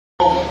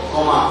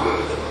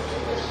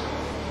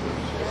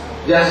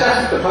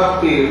यशस्त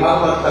भक्ति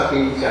भगवत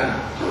किंचन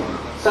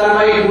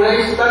सर्वै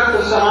गुणैः तत्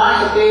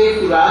समासते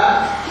तुरा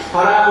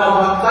पराव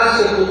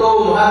भक्तस्य कुतो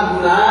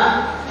महद्गुणा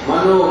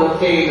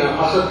मनोरथेन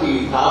असति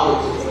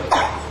भावतु।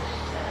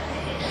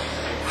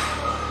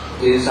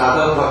 जिन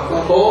साधक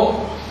भक्तों को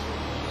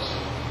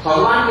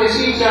भगवान के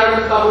श्री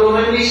चरण कमलों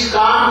में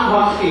निष्काम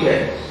भक्ति है।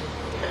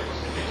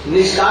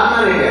 निष्काम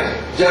माने क्या?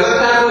 जगत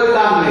का कोई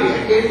काम नहीं है,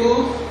 किंतु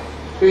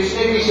कृष्ण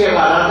की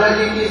सेवा, राधा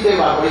जी की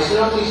सेवा,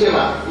 वैष्णव की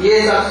सेवा, ये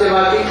सब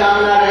सेवा की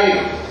कामना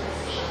रहेगी।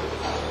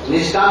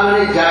 निष्काम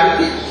माने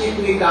जागतिक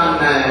जितनी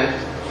कामनाएं हैं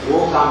वो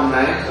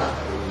कामनाएं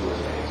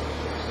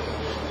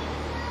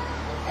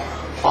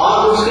और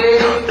उसके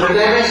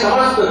हृदय में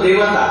समस्त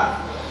देवता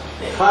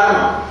कर्म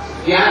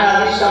ज्ञान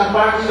आदि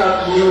संपन्न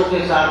सद्गुणों के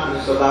साथ में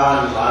सदा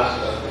निवास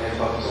करते हैं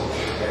भक्तों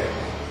के।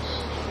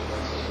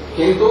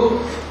 किंतु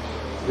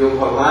जो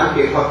भगवान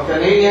के भक्त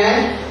नहीं है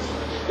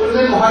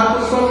उनमें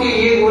महापुरुषों की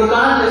ये गुण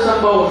कहां से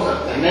संभव हो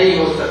सकते हैं? नहीं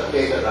हो सकते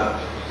कदा।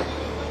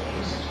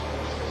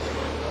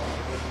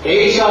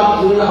 ऐसा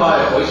गुण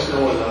है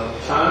वैष्णव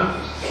लक्षण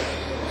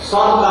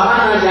सब कहा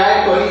न जाए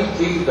कोई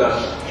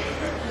दिग्दर्शन।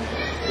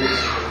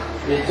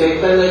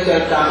 चैतन्य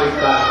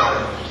चरितामृत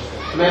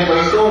मैं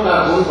वैष्णव का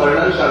गुण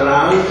वर्णन कर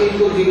रहा हूँ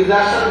किंतु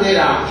दिग्दर्शन दे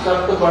रहा हूँ। सब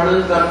तो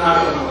वर्णन करना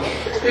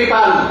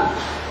कृपालु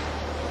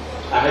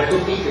है तो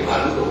की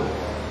कृपालु दो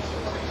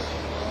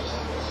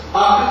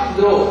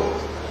अकृतद्रोह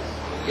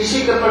किसी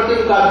के प्रति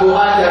उनका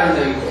दुहाचरण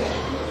नहीं है।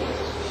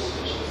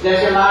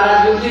 जैसे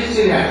महाराज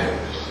युधिष्ठिर है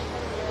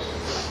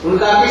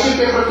उनका किसी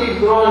के प्रति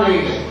द्रोह नहीं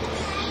है।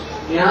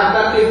 यहाँ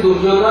तक कि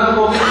दुर्योधन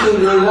को भी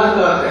दुर्योधन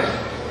कहते हैं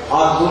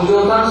और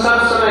दुर्योधन सब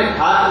समय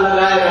घात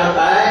लगाए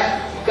रहता है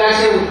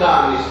कैसे उनका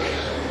अनिष्ट।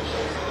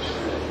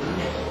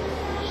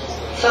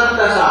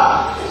 सत्य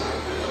साथ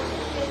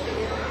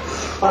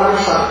परम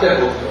सत्य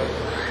होते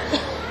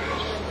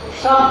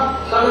सब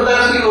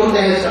समदर्शी होते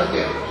हैं।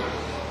 सत्य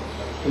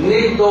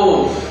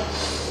निर्दोष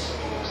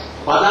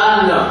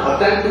पदान्न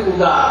अत्यंत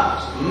उदार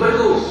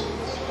मृदु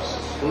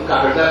उनका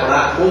हृदय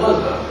बड़ा कोमल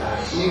रहता है,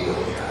 स्निग्ध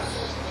होता है,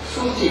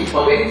 सूची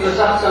पवित्र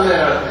सब समय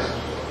रहते हैं।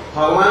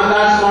 भगवान का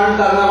स्मरण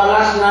करने वाला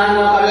स्नान न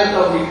करे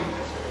तो भी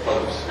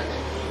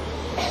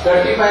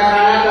टट्टी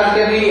पैखाना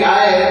करके भी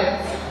आए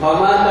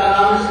भगवान का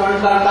नाम स्मरण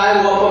करता है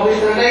वो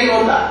पवित्र नहीं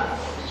होता,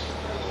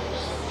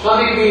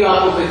 कभी भी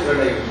अपवित्र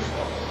नहीं होता।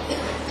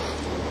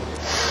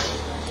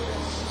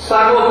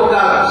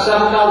 सर्वोपकार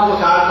सबका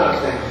उपकार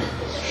करते हैं।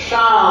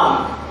 शाम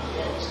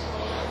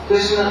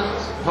कृष्ण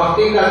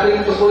भक्ति करते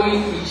तो कोई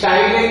इच्छा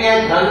ही नहीं है।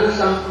 धन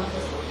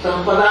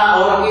संपदा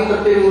और की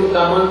प्रति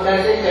उनका मन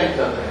कैसे चल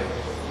करते हैं?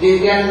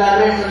 जिनके अंदर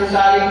में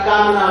संसारिक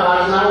कामना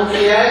वासना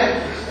होती है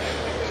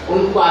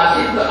उनको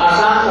चित्त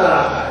अशांत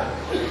रहता है।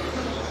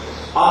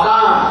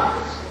 अकाम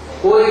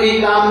कोई भी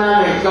कामना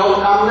नहीं। केवल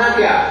कामना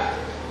क्या?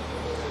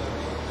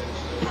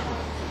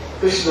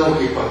 कृष्ण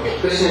की भक्ति,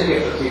 कृष्ण के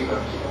प्रति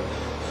भक्ति।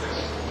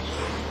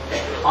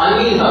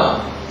 अनिह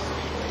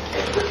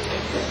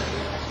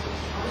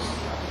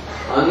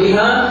अनिह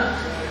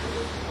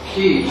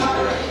की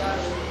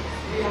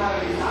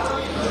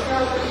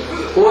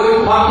कोई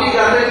भक्ति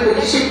करते तो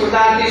किसी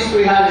प्रकार की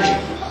स्पृहा नहीं,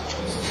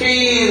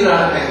 स्थिर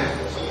रहते हैं।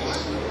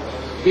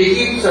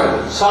 विचित्र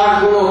साठ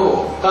गुणों को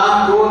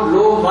काम क्रोध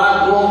लोभ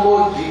भागों को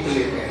जीत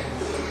लेते हैं।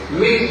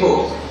 मिथ्यो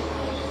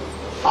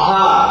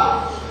आहार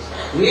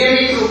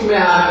नियमित रूप में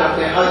आहार करते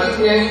हैं, अधिक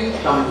नहीं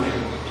कम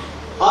नहीं।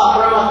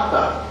 अप्रमत्त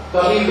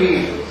कभी भी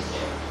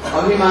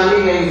अभिमानी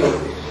नहीं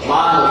होते।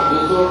 मान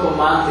दूसरों को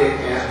मान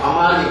देते हैं।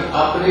 अमानी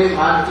अपने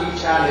मान की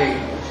इच्छा नहीं।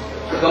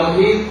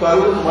 गंभीर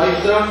करुण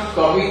मैत्र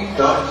कवि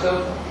दर्शन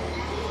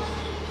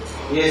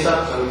ये सब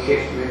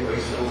संक्षेप में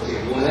वैष्णव के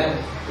गुण है।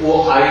 वो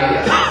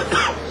आइडिया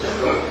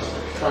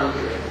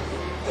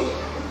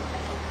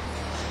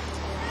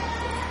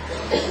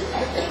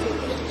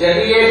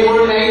यदि ये गुण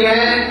नहीं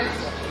है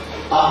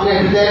अपने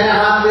हृदय में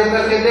हाथ दे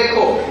करके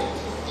देखो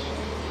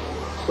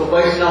तो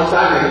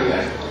वैष्णवता नहीं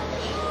है।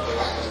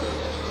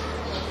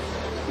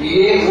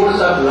 ये गुण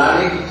सब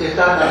लाने की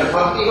चेष्टा करें।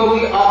 भक्ति को भी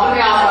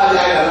अपने आप आ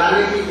जाएगा।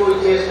 लाने की कोई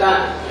चेष्टा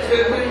फिर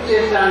भी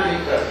चेष्टा नहीं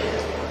करते।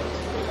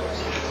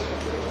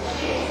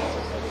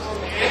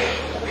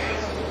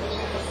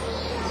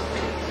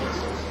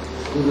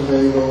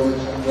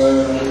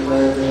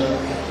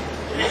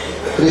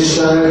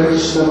 Krishna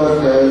Krishna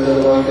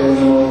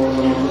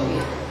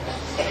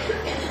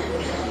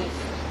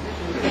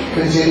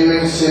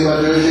Continuing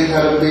Srimad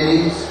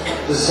Harabini's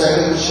the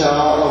second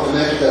shower of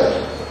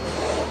nectar.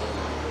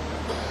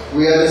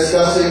 We are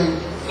discussing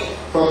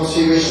from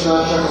Sri Vishnu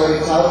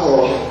Chakravarti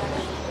Thakur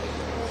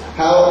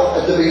how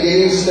at the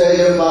beginning stage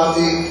of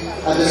bhakti,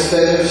 at the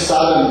stage of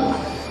sadhana,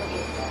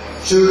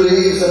 true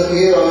leaves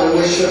appear on the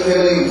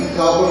wish-fulfilling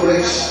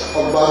kalpavriksh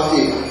of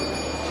bhakti.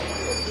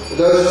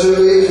 Those true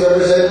leaves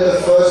represent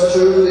the first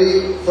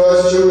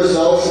true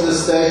results in the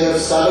stage of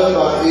sadhana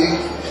bhakti,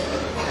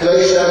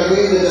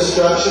 kleshagni, the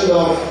destruction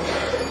of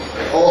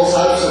all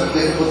types of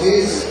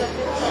difficulties,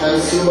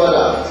 and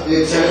subhada,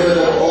 the attainment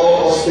of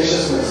all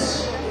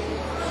auspiciousness.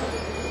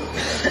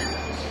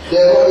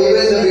 Therefore,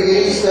 even in the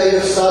beginning stage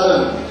of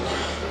sadhana,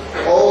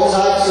 all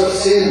types of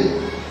sin,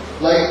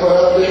 like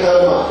parabdha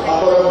karma,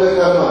 aparabdha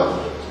karma,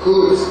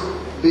 kut,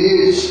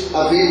 bij,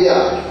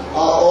 avidya,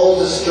 are all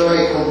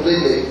destroyed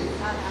completely.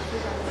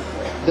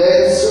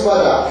 Then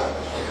subhada,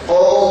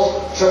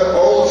 all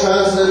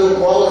transcendental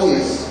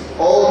qualities,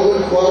 all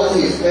good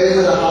qualities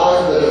enter the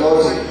heart of the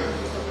devotee.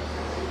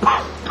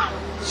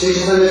 Sri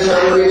Chaitanya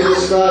Charitamrita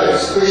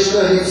describes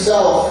Krishna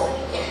himself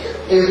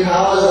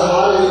empowers the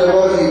heart of the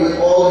devotee with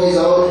all his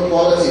own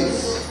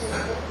qualities,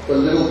 but a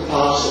little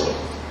partial,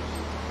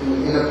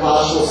 in a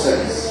partial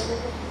sense.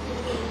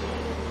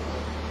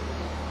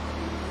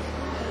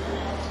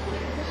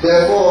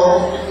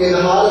 Therefore, in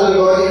the heart of the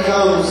devotee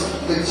comes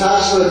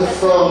detachment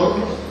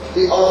from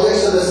the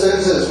objects of the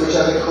senses, which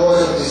are the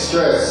cause of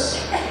distress.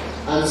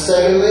 And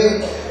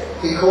secondly,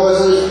 he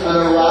causes an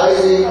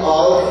arising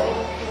of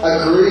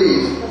a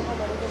greed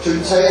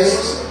to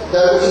taste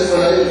that which is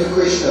related to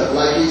Krishna,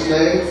 like his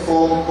name,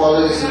 form,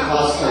 qualities and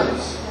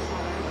pastimes.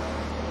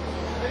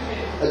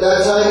 At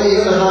that time,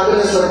 even the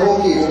happiness of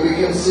bhakti will be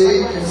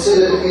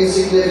considered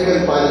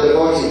insignificant by the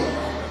devotee.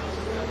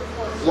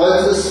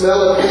 Once the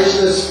smell of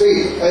Krishna's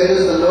feet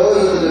enters the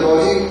nose of the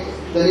devotee,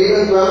 then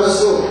even Brahma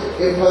Sukh,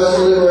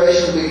 impersonal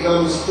liberation,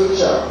 becomes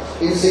tucha,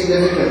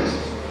 insignificant.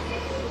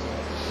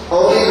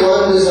 Only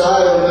one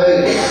desire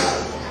remains,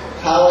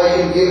 how I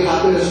can give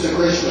happiness to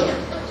Krishna.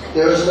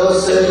 There is no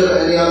sense of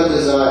any other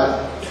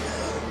desire.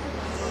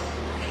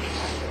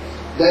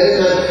 Then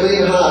in that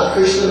clean heart,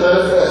 Krishna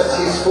manifests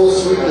his full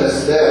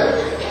sweetness there.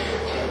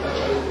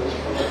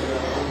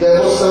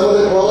 Therefore, some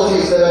of the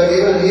qualities that are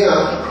given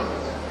here,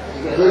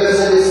 Buddha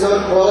said it's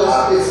not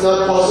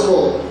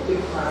possible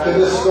to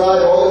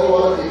describe all the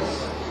qualities.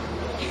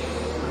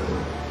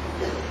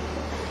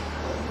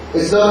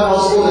 It's not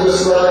possible to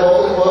describe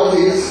all the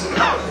qualities,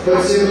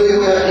 but simply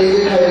we are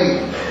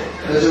indicating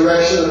the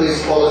direction of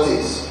these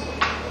qualities.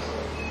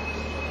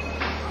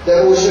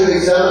 Then we should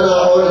examine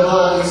our own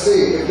heart and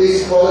see if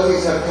these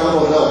qualities have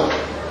come or not.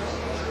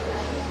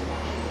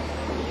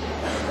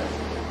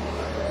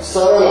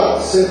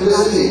 Sarala,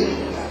 simplicity,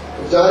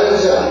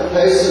 Dayaja,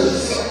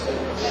 patience,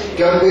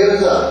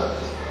 Gambhirta,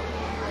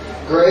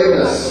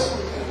 graveness,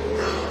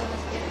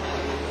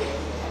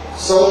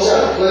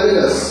 Socha,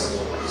 cleanliness,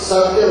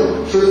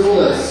 Satyam,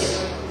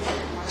 truthfulness,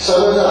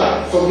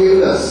 Kshamata,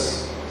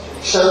 forgiveness,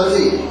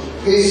 Shanti,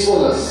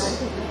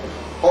 peacefulness.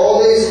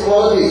 All these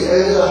qualities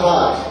enter the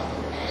heart.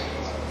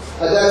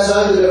 At that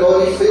time the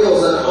devotee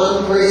feels an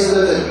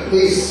unprecedented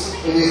peace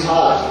in his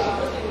heart.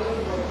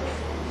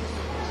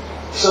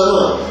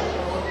 Kshama.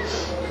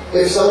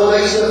 If someone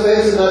makes an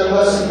offense and that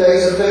person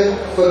begs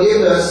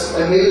forgiveness,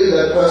 immediately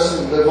that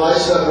person, the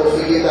Vaishnava, will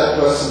forgive that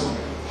person.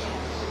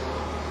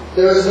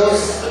 There is no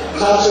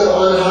touch of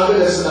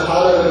unhappiness in the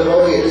heart of the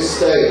devotee at this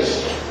stage,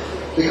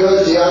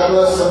 because the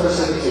Atma is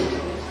samprasiti.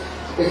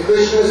 If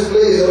Krishna is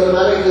pleased,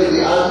 automatically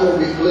the Atma will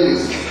be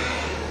pleased.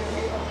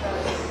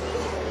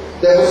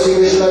 Therefore, Sri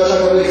Vishnu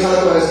Chakravarti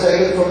has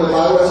taken from the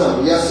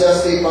Bhagavatam,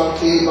 Yasyasti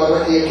Bhakti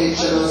Bhagavati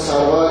Kinchana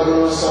Sarva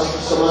Guru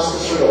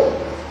Samastasuro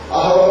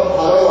Aharo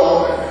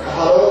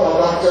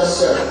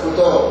Abhaktasya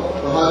Kuto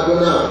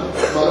Mahaguna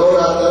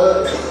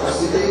Manorata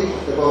Asiti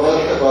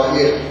Bhavarta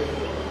Bahir.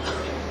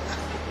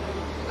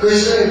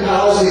 Krishna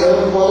empowers his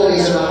own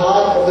qualities in the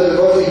heart of the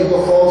devotee who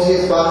performs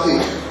his bhakti.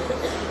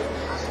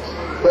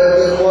 But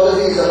the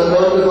qualities of a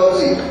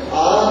non-devotee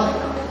are,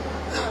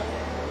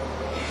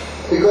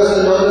 because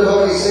the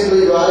non-devotee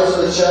simply rides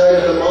on the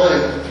chariot of the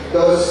mind,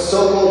 those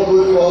so-called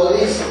good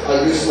qualities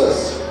are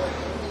useless.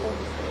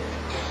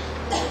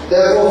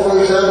 Therefore, for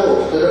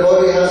example, the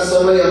devotee has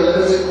so many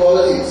unlimited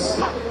qualities.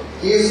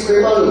 He is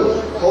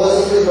kripalu,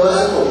 causelessly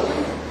merciful.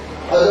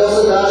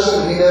 Adosa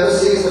darshan, he never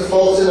sees the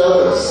faults in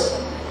others.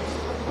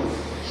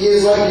 He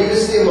is like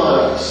Yudhisthira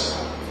Maharaj.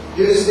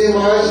 Yudhisthira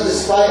Maharaj,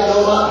 despite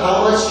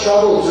how much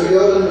trouble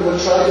Duryodhana would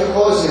try to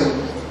cause him,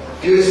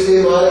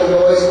 Yudhisthira Maharaj would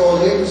always call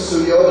him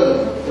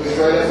Suryodhana with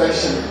great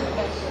affection.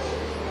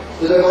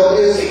 The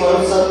devotee is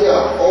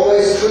Param-Satya,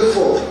 always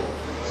truthful,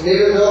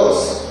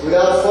 nirdosh,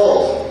 without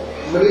fault,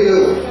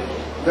 mridu,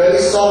 very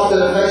soft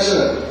and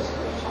affectionate,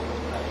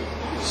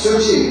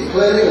 suchi,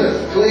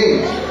 cleanliness,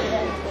 clean.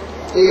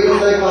 Even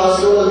if they pass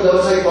through and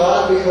don't take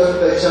bath because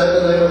they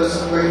chant the name of the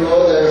Supreme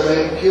Lord, they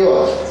remain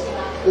pure.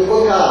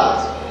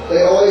 Upakar,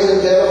 they always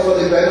endeavor for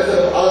the benefit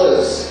of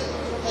others.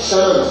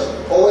 Shant,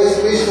 always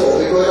peaceful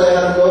because they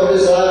have no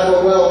desire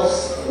for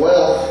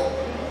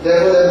wealth.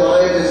 Therefore their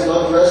mind is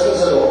not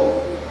restless at all.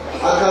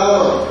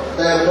 Akama,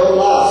 they have no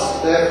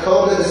lust. They have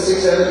conquered the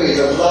 6 enemies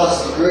of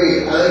lust,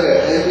 greed,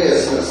 anger,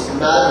 enviousness,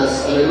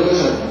 madness, and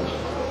illusion.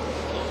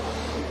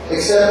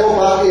 Except for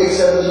bhakti,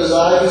 except the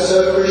desire to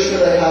serve Krishna,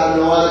 they have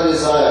no other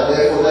desire.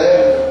 Therefore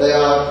they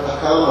are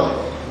akama.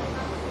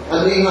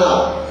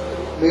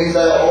 Aniha means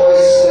they are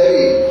always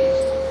steady.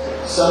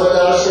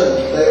 Samadarshan,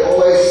 they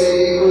always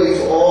see equally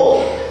to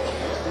all.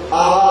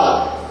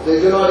 Ahar, they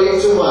do not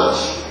eat too much.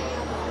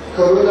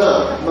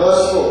 Karuna,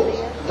 merciful.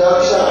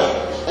 Daksha,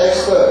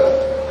 expert.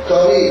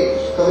 Kavi,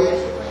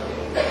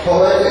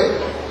 poetic.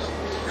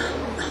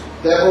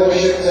 Therefore we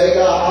should take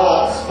our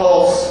heart's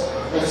pulse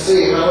and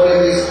see how many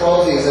of these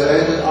qualities have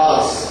entered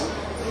us,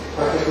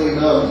 practically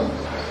none.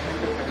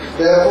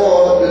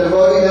 Therefore, the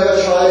devotee never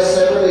tries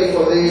separately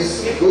for these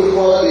good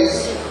qualities,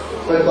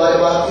 but by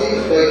bhakti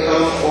they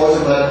come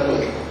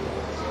automatically.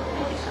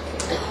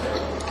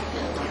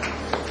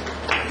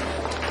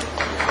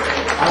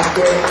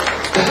 आपके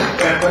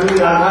कैपनी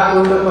राधा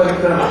कुंड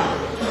परिक्रमा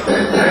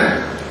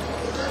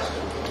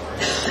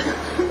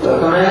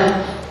प्रथमे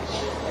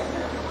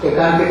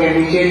एकांत के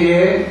नीचे जे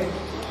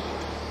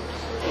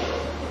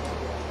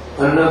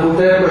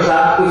अन्नकूटे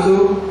प्रसाद कुसु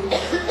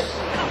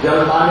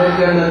जलपाने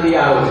के अंदर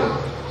दिया हो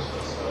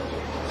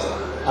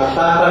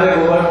अर्थात करे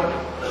गोबर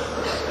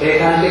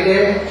एकांत के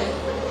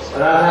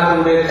राधा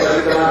कुंडे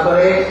परिक्रमा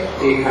करे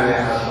एक खाने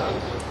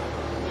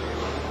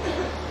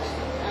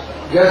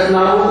just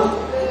now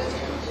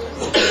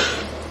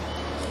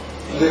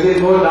we will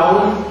go down,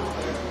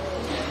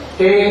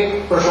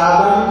 take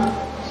prasadam,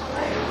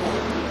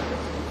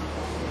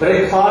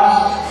 breakfast,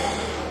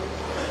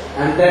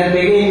 and then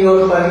begin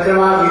your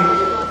parikrama with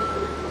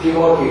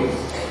devotees.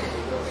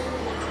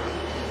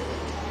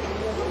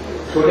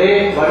 Today,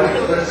 what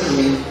is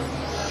mean?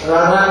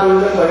 Radha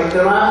Kunda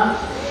Parikrama,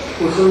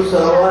 Kusum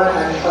Sarovar,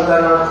 and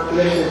other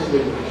places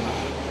will be.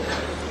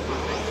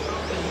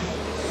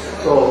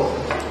 So,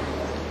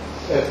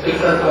 a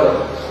different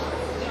color.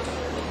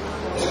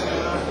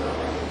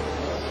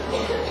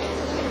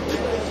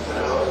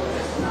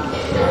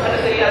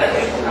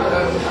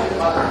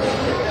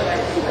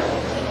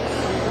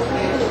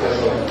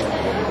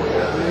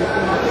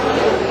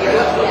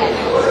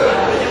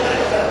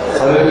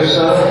 Hare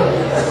Krishna.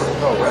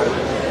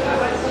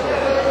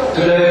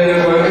 Today we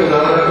are going to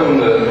Narayan,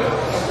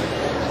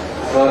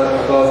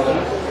 but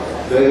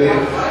baby,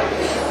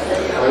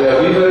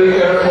 be very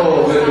careful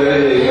with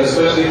bathing,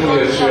 especially for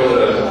your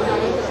children.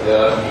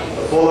 Yeah,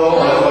 follow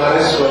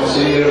advice from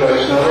senior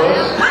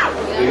Vaishnavas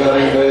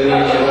regarding bathing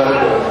in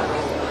Narayan.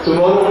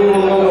 Tomorrow we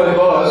will go by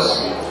bus.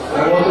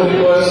 I want to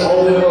request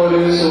all the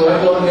devotees who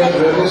have not yet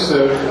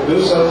registered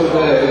do so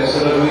today so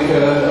that we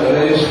can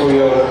arrange for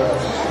your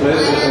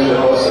places in the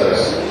buses.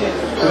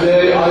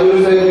 Today,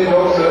 Ayurvedic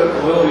doctor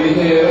will be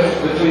here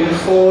between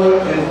 4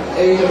 and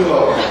 8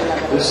 o'clock.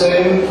 The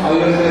same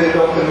Ayurvedic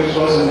doctor which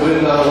was in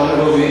Vrindavan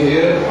will be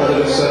here at the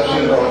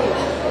reception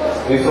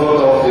in front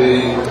of the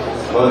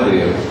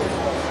mandir.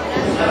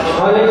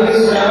 Hare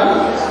Krishna.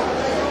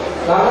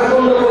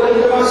 Radhakunda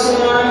परिक्रमा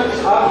समय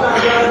आप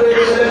तांगार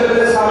देश से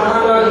पहले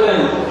सावधान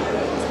रहना।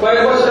 कोई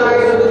कुछ आगे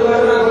तो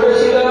दुर्घटना घटे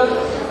चिला,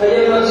 ये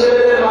बच्चे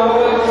माँ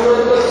बाप को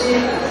रोज बच्ची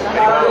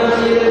कारण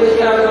ये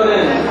देखिए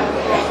करें।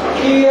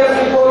 3 years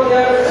before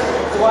that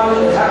one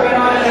happened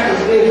on an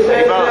accident.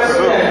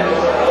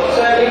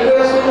 So I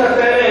request the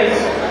parents,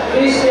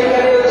 please take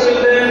care of your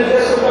children.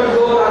 Just do not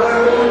go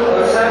Radhakund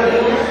or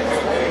Sadhakund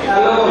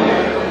alone.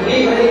 Be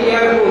very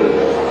careful.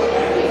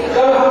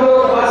 कल हम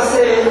लोग बस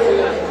से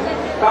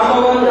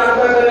कामवन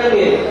यात्रा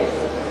करेंगे।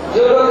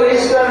 जो लोग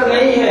रजिस्टर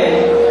नहीं है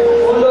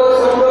उन लोग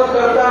संपर्क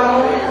करता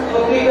हूँ तो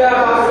कृपया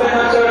बस में न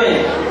चढ़ें,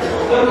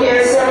 क्योंकि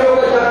ऐसे हम लोग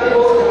का जाति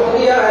बहुत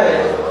घटिया है।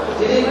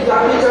 यदि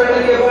जाति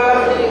चढ़ने के बाद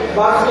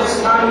बस में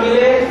स्थान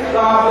मिले तो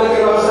आप लोग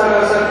की व्यवस्था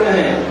कर सकते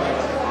हैं।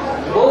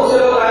 बहुत से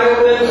लोग आए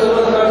हुए हैं,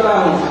 संपर्क करता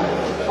हूँ।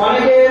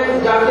 অনেকে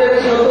যাতে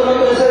নতুন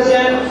নতুন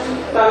এসেছেন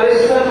তার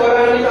রেজিস্ট্রেশন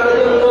করার তাদের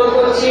জন্য অনুরোধ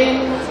করছি।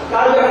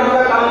 কাল যখন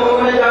আমরা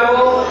কামভবনে যাব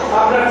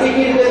আপনার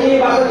টিকিট দেখিয়ে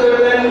বাসে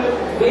চড়বেন,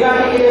 বিনা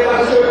টিকিটে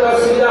বাসে চড়তে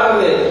অসুবিধা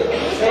হবে।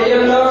 এই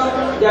জন্য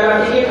যারা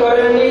টিকিট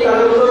করেননি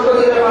তাদের অনুরোধ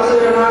করছি বাসে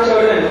না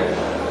চড়েন।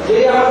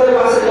 যদি আমাদের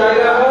বাসে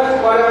জায়গা হয়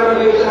পরে আমরা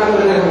বিবেচনা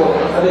করে দেখবো।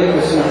 হরে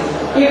কৃষ্ণ।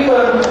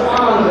 কীর্তন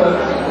মহামন্ত্র।